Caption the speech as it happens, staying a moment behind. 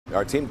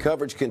Our team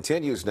coverage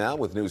continues now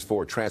with News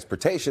 4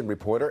 transportation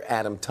reporter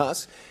Adam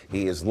Tuss.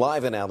 He is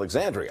live in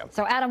Alexandria.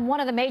 So, Adam, one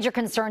of the major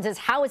concerns is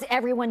how is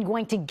everyone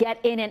going to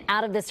get in and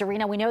out of this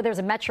arena? We know there's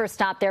a metro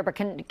stop there, but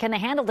can they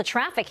handle the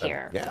traffic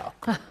here? Yeah.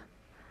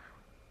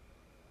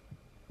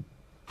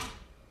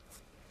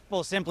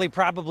 People simply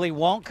probably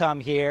won't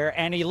come here.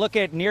 And you look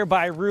at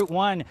nearby Route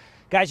 1.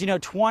 Guys, you know,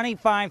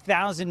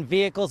 25,000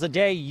 vehicles a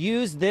day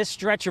use this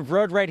stretch of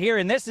road right here,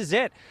 and this is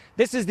it.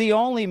 This is the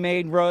only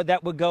main road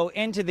that would go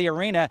into the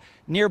arena.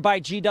 Nearby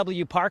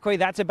GW Parkway,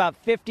 that's about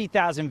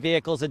 50,000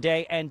 vehicles a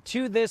day, and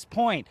to this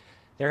point,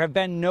 there have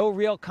been no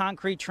real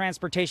concrete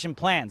transportation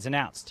plans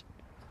announced.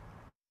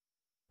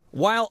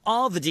 While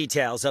all the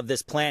details of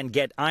this plan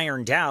get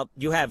ironed out,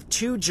 you have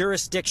two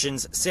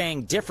jurisdictions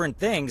saying different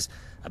things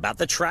about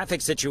the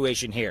traffic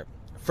situation here.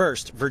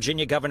 First,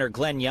 Virginia Governor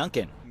Glenn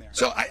Youngkin.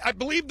 So I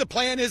believe the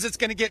plan is it's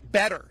going to get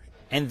better.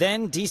 And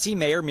then D.C.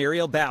 Mayor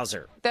Muriel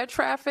Bowser. That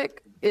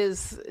traffic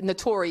is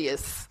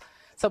notorious,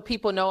 so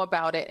people know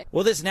about it.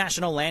 Well, this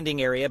national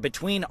landing area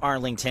between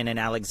Arlington and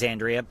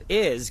Alexandria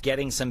is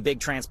getting some big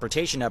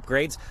transportation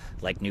upgrades,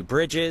 like new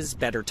bridges,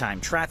 better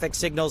timed traffic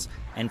signals,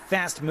 and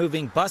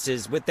fast-moving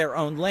buses with their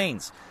own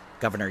lanes.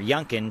 Governor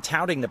Youngkin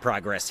touting the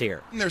progress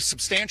here. There's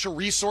substantial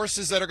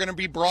resources that are going to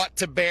be brought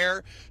to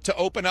bear to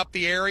open up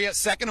the area.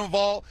 Second of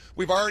all,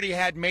 we've already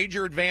had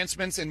major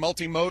advancements in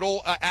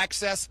multimodal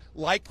access,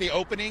 like the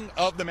opening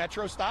of the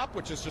metro stop,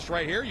 which is just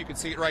right here. You can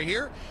see it right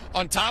here.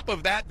 On top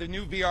of that, the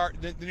new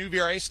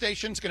VRA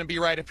station is going to be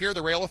right up here.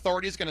 The rail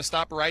authority is going to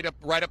stop right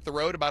up the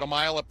road, about a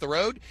mile up the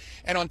road.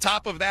 And on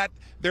top of that,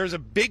 there's a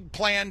big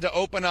plan to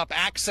open up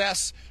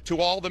access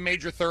to all the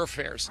major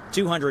thoroughfares.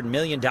 $200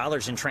 million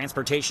in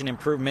transportation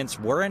improvements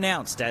were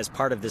announced as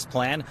part of this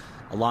plan,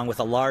 along with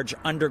a large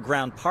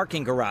underground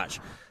parking garage.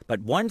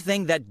 But one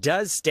thing that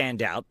does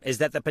stand out is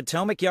that the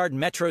Potomac Yard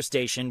Metro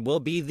Station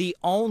will be the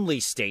only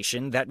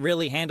station that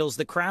really handles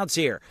the crowds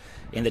here.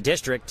 In the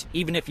district,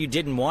 even if you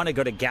didn't want to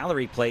go to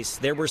Gallery Place,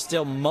 there were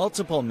still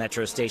multiple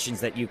metro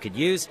stations that you could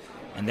use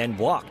and then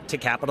walk to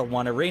Capital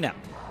One Arena.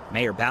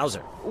 Mayor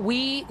Bowser.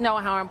 We know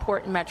how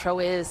important Metro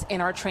is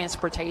and our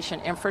transportation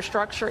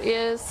infrastructure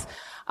is.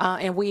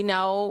 And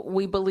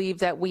we believe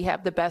that we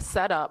have the best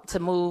setup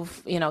to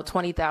move,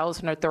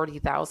 20,000 or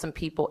 30,000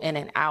 people in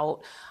and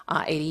out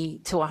 80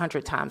 to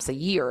 100 times a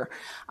year.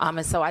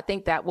 And so I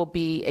think that will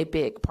be a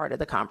big part of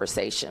the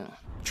conversation.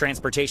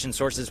 Transportation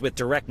sources with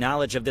direct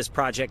knowledge of this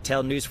project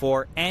tell News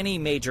 4 any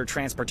major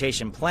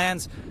transportation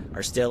plans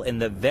are still in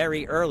the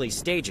very early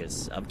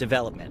stages of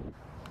development.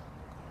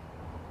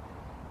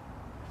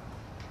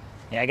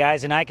 Yeah,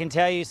 guys, and I can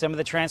tell you some of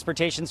the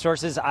transportation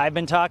sources I've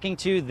been talking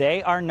to,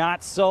 they are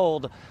not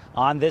sold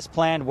on this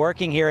plan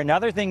working here.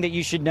 Another thing that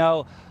you should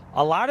know,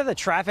 a lot of the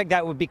traffic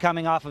that would be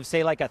coming off of,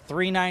 say, like a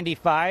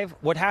 395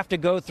 would have to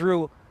go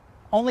through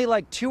only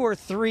like 2 or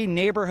 3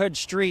 neighborhood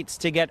streets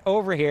to get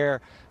over here.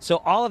 So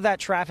all of that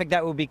traffic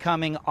that would be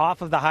coming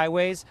off of the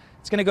highways,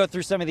 it's going to go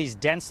through some of these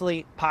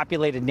densely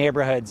populated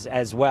neighborhoods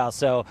as well.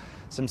 So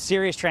some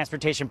serious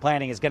transportation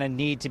planning is going to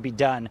need to be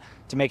done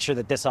to make sure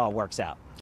that this all works out.